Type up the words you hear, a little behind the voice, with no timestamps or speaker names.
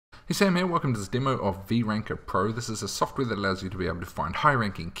Hey Sam here, welcome to this demo of vRanker Pro. This is a software that allows you to be able to find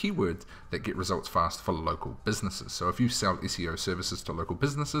high-ranking keywords that get results fast for local businesses. So if you sell SEO services to local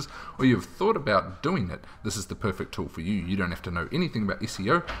businesses, or you've thought about doing it, this is the perfect tool for you. You don't have to know anything about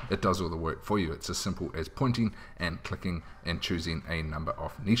SEO, it does all the work for you. It's as simple as pointing and clicking and choosing a number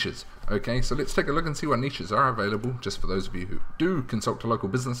of niches. Okay, so let's take a look and see what niches are available, just for those of you who do consult to local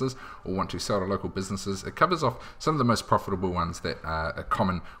businesses or want to sell to local businesses. It covers off some of the most profitable ones that are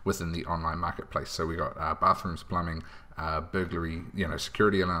common within the online marketplace. So we got bathrooms, plumbing, burglary,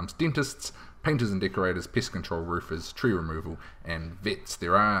 security alarms, dentists, painters and decorators, pest control, roofers, tree removal, and vets.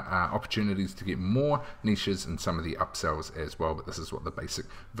 There are opportunities to get more niches and some of the upsells as well, but this is what the basic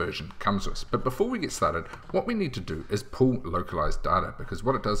version comes with. But before we get started, what we need to do is pull localized data, because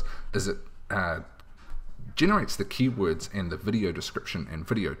what it does is it generates the keywords and the video description and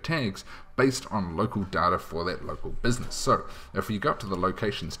video tags based on local data for that local business. So if you go up to the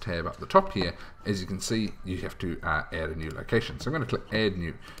locations tab up the top here, as you can see, you have to add a new location. So I'm going to click add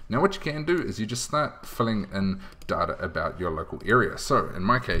new. Now what you can do is you just start filling in data about your local area. So in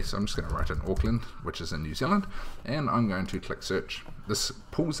my case, I'm just going to write in Auckland, which is in New Zealand, and I'm going to click search. This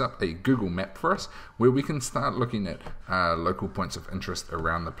pulls up a Google map for us where we can start looking at local points of interest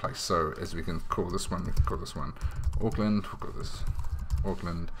around the place. So as we can call this one, we can call this one Auckland, we'll call this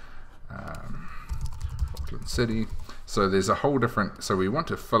Auckland, Auckland City. So there's a whole different, so we want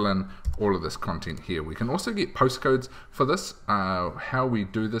to fill in all of this content here. We can also get postcodes for this. How we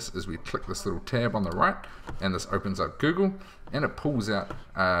do this is we click this little tab on the right, and this opens up Google, and it pulls out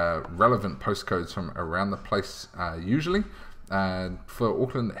relevant postcodes from around the place usually. For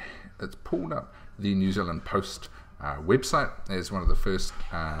Auckland, it's pulled up the New Zealand Post website as one of the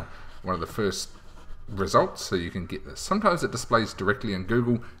first results, so you can get this. Sometimes it displays directly in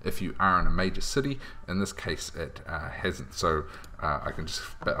Google if you are in a major city. In this case, it hasn't. So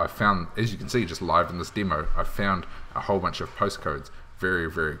I found, as you can see, just live in this demo, I found a whole bunch of postcodes very,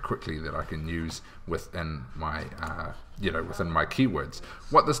 very quickly that I can use within my within my keywords.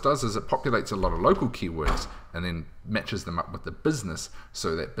 What this does is it populates a lot of local keywords and then matches them up with the business,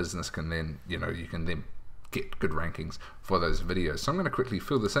 so that business can then, you can then get good rankings for those videos. So I'm going to quickly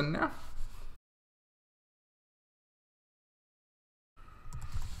fill this in now.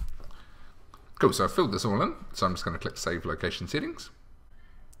 Cool, so I filled this all in, so I'm just going to click Save Location Settings.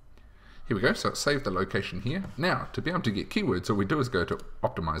 Here we go, so it's saved the location here. Now, to be able to get keywords, all we do is go to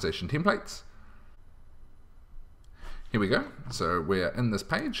Optimization Templates. Here we go, so we're in this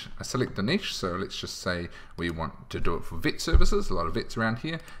page. I select the niche, so let's just say we want to do it for vet services, a lot of vets around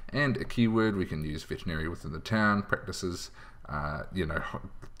here, and a keyword, we can use veterinary within the town, practices,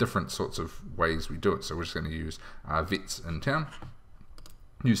 different sorts of ways we do it. So we're just going to use vets in town.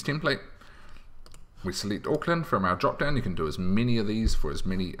 Use template. We select Auckland from our drop down. You can do as many of these for as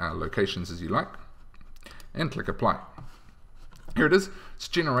many locations as you like, and click apply. Here it is. It's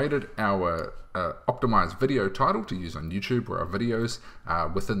generated our optimized video title to use on YouTube or our videos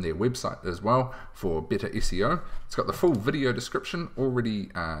within their website as well for better SEO. It's got the full video description already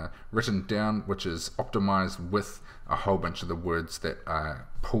written down, which is optimized with a whole bunch of the words that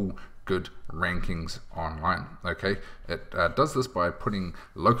pull good rankings online. Okay, it does this by putting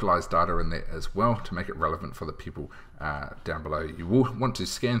localized data in there as well to make it relevant for the people down below. You will want to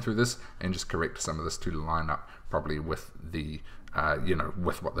scan through this and just correct some of this to line up properly with the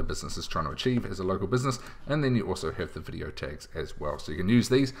with what the business is trying to achieve as a local business. And then you also have the video tags as well, so you can use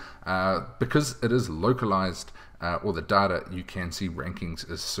these because it is localized, or the data, you can see rankings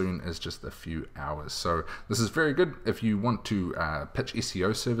as soon as just a few hours. So this is very good if you want to pitch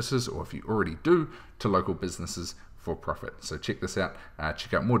SEO services, or if you already do, to local businesses for profit. So check this out.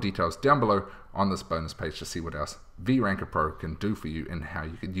 Check out more details down below on this bonus page to see what else vRanker Pro can do for you and how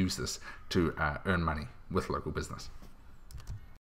you can use this to earn money with local business.